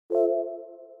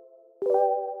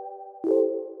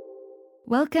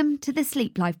Welcome to the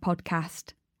Sleep Life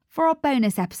podcast. For our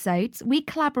bonus episodes, we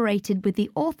collaborated with the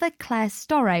author Claire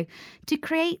Storrow to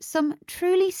create some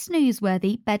truly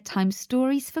snooze-worthy bedtime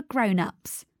stories for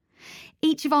grown-ups.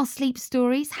 Each of our sleep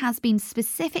stories has been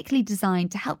specifically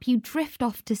designed to help you drift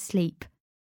off to sleep.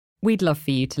 We'd love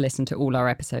for you to listen to all our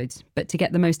episodes, but to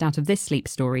get the most out of this sleep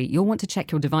story, you'll want to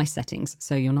check your device settings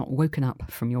so you're not woken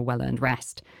up from your well-earned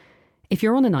rest. If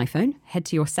you're on an iPhone, head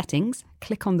to your settings,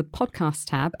 click on the podcast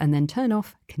tab, and then turn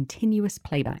off continuous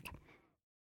playback.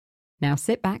 Now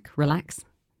sit back, relax.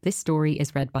 This story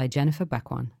is read by Jennifer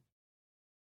Bequarm.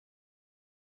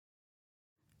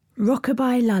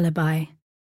 Rockabye Lullaby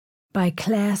by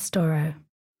Claire Storrow.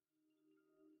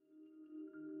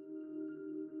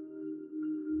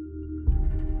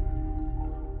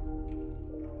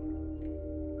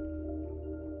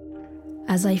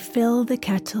 As I fill the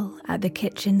kettle at the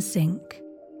kitchen sink,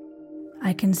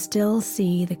 I can still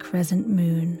see the crescent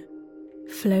moon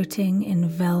floating in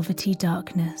velvety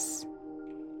darkness,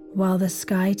 while the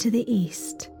sky to the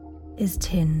east is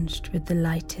tinged with the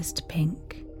lightest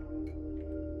pink.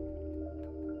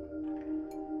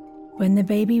 When the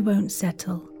baby won't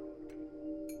settle,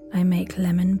 I make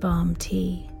lemon balm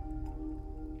tea.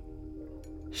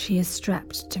 She is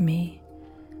strapped to me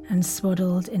and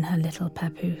swaddled in her little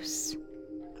papoose.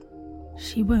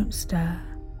 She won't stir,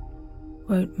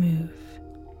 won't move.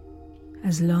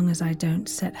 As long as I don't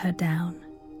set her down,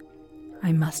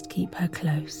 I must keep her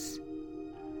close.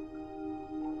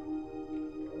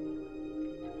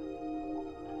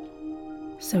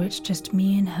 So it's just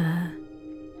me and her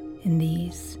in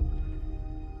these,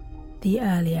 the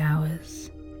early hours.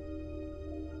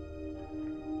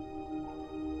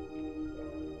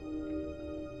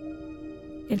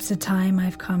 It's a time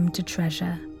I've come to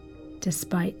treasure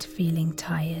despite feeling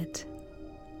tired.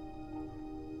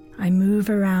 I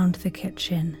move around the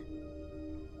kitchen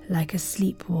like a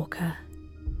sleepwalker,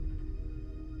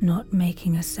 not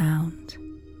making a sound.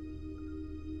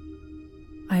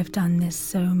 I've done this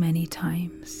so many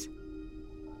times.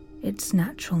 It's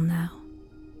natural now.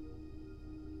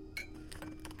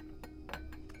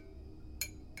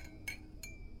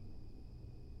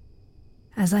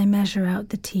 As I measure out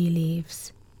the tea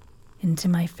leaves into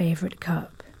my favourite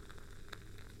cup,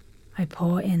 I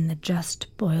pour in the just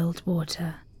boiled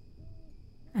water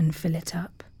and fill it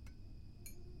up.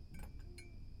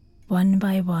 One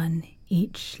by one,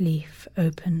 each leaf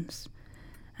opens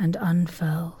and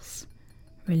unfurls,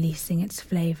 releasing its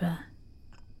flavour,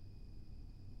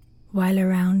 while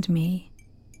around me,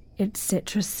 its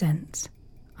citrus scent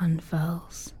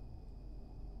unfurls.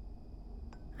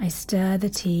 I stir the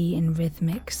tea in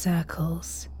rhythmic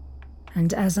circles,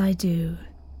 and as I do,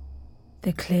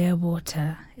 the clear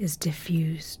water is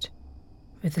diffused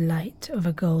with light of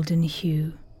a golden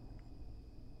hue.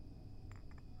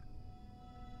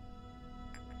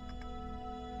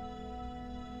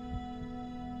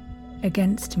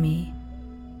 Against me,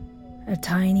 a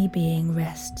tiny being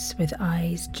rests with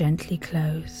eyes gently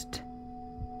closed,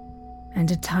 and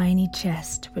a tiny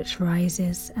chest which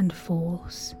rises and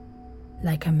falls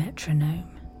like a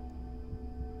metronome.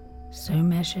 So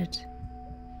measured,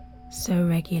 so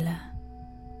regular,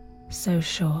 so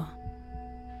sure.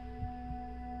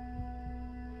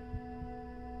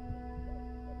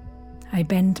 I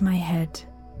bend my head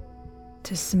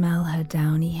to smell her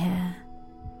downy hair.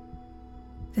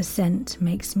 The scent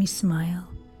makes me smile,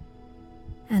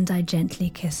 and I gently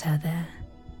kiss her there.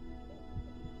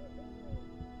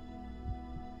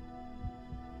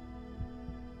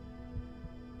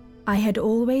 I had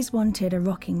always wanted a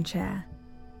rocking chair,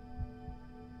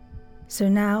 so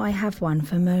now I have one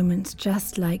for moments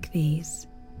just like these.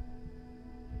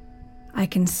 I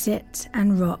can sit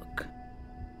and rock,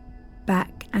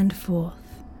 back and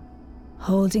forth,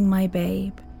 holding my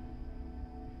babe,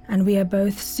 and we are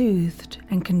both soothed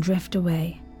and can drift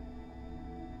away.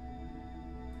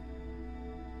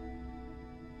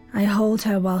 I hold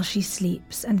her while she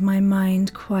sleeps, and my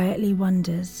mind quietly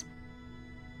wanders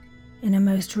in a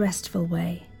most restful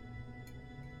way.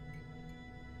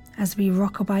 As we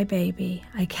rockabye baby,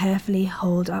 I carefully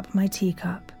hold up my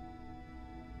teacup.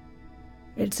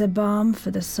 It's a balm for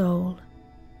the soul,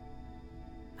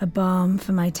 a balm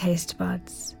for my taste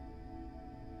buds.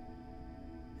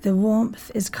 The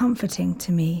warmth is comforting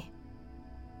to me,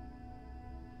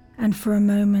 and for a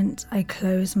moment I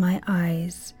close my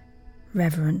eyes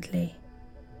reverently.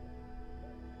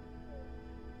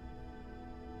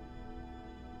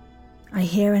 I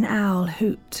hear an owl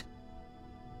hoot.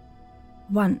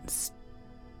 Once,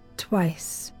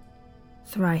 twice,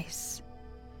 thrice.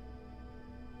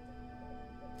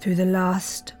 Through the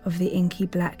last of the inky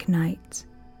black night,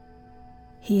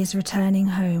 He is returning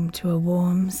home to a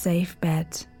warm, safe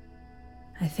bed,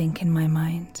 I think in my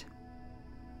mind.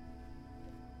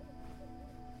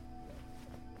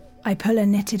 I pull a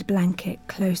knitted blanket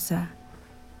closer,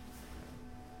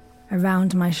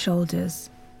 around my shoulders,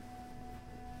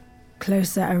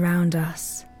 closer around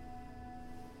us.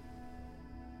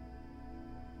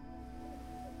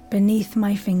 Beneath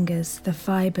my fingers, the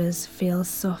fibers feel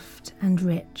soft and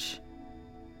rich,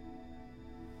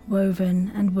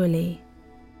 woven and woolly,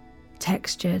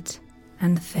 textured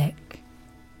and thick.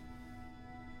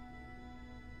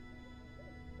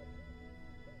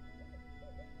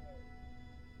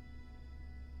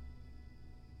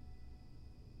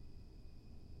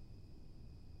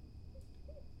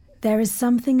 There is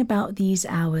something about these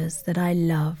hours that I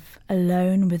love,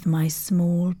 alone with my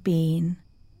small bean.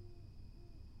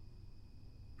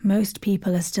 Most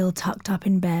people are still tucked up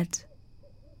in bed,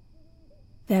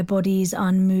 their bodies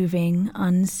unmoving,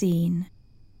 unseen,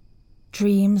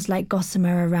 dreams like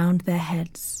gossamer around their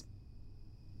heads.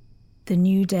 The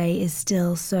new day is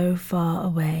still so far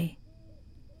away.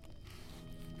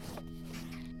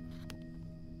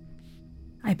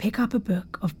 I pick up a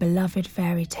book of beloved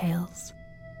fairy tales.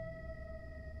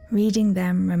 Reading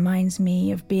them reminds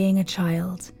me of being a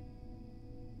child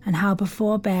and how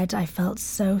before bed I felt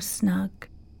so snug,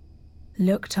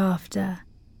 looked after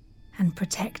and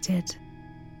protected.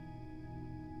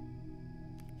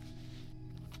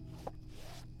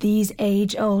 These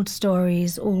age-old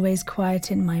stories always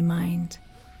quieten my mind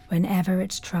whenever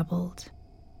it's troubled,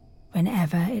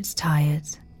 whenever it's tired.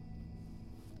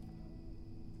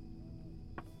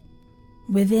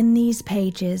 Within these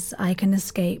pages, I can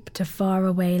escape to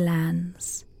faraway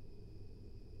lands.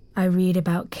 I read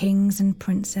about kings and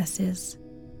princesses,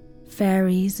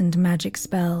 fairies and magic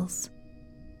spells,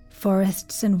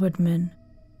 forests and woodmen,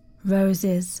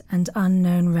 roses and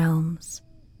unknown realms.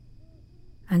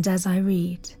 And as I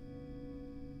read,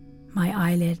 my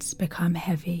eyelids become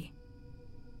heavy.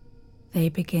 They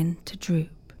begin to droop.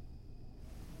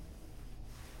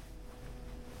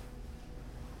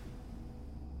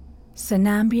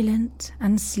 Somnambulant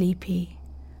and sleepy,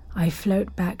 I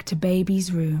float back to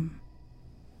baby's room.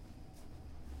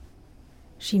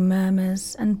 She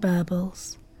murmurs and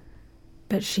burbles,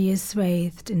 but she is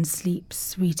swathed in sleep's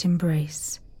sweet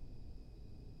embrace.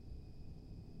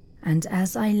 And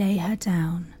as I lay her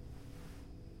down,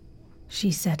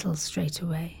 she settles straight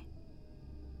away.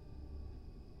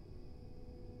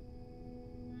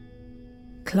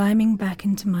 Climbing back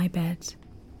into my bed,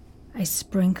 I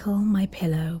sprinkle my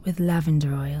pillow with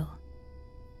lavender oil.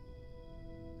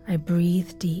 I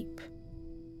breathe deep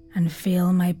and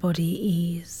feel my body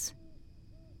ease.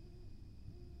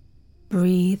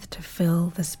 Breathe to fill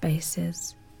the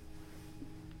spaces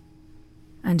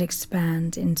and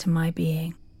expand into my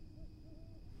being.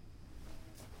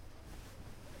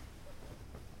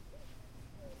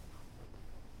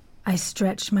 I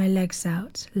stretch my legs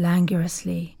out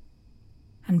languorously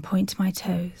and point my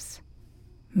toes,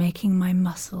 making my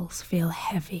muscles feel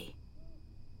heavy.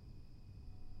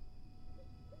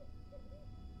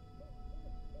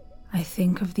 I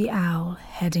think of the owl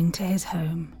heading to his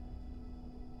home,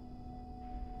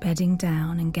 bedding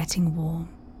down and getting warm,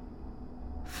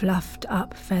 fluffed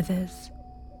up feathers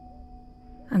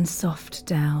and soft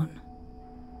down.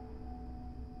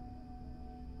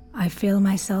 I feel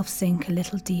myself sink a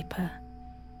little deeper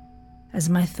as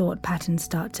my thought patterns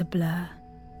start to blur.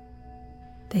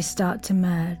 They start to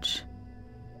merge,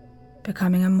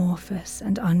 becoming amorphous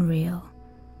and unreal.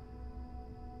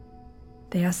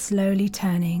 They are slowly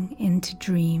turning into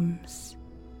dreams.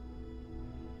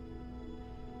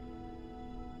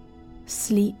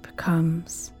 Sleep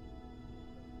comes,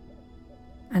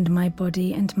 and my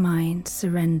body and mind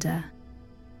surrender,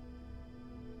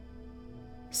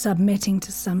 submitting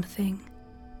to something,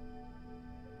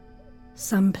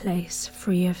 some place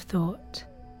free of thought.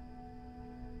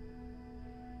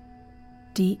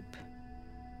 Deep,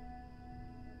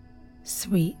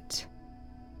 sweet,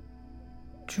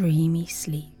 dreamy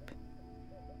sleep.